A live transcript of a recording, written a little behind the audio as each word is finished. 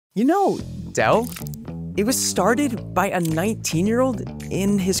You know, Dell, it was started by a 19-year-old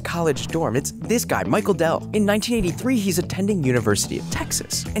in his college dorm. It's this guy, Michael Dell. In 1983, he's attending University of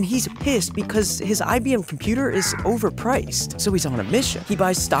Texas, and he's pissed because his IBM computer is overpriced. So he's on a mission. He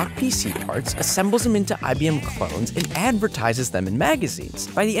buys stock PC parts, assembles them into IBM clones, and advertises them in magazines.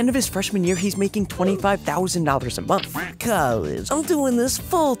 By the end of his freshman year, he's making $25,000 a month. College, I'm doing this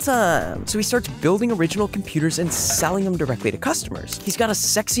full-time. So he starts building original computers and selling them directly to customers. He's got a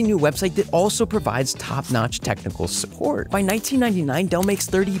sexy new website that also provides top-notch technical support. By 1999, Dell makes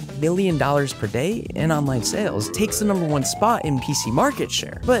 $30 million per day in online sales, takes the #1 spot in PC market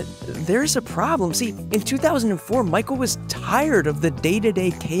share. But there's a problem. See, in 2004, Michael was tired of the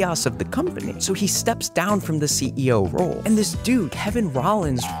day-to-day chaos of the company, so he steps down from the CEO role. And this dude, Kevin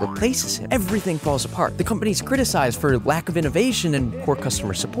Rollins, replaces him. Everything falls apart. The company's criticized for lack of innovation and poor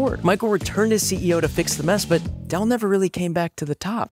customer support. Michael returned as CEO to fix the mess, but Dell never really came back to the top.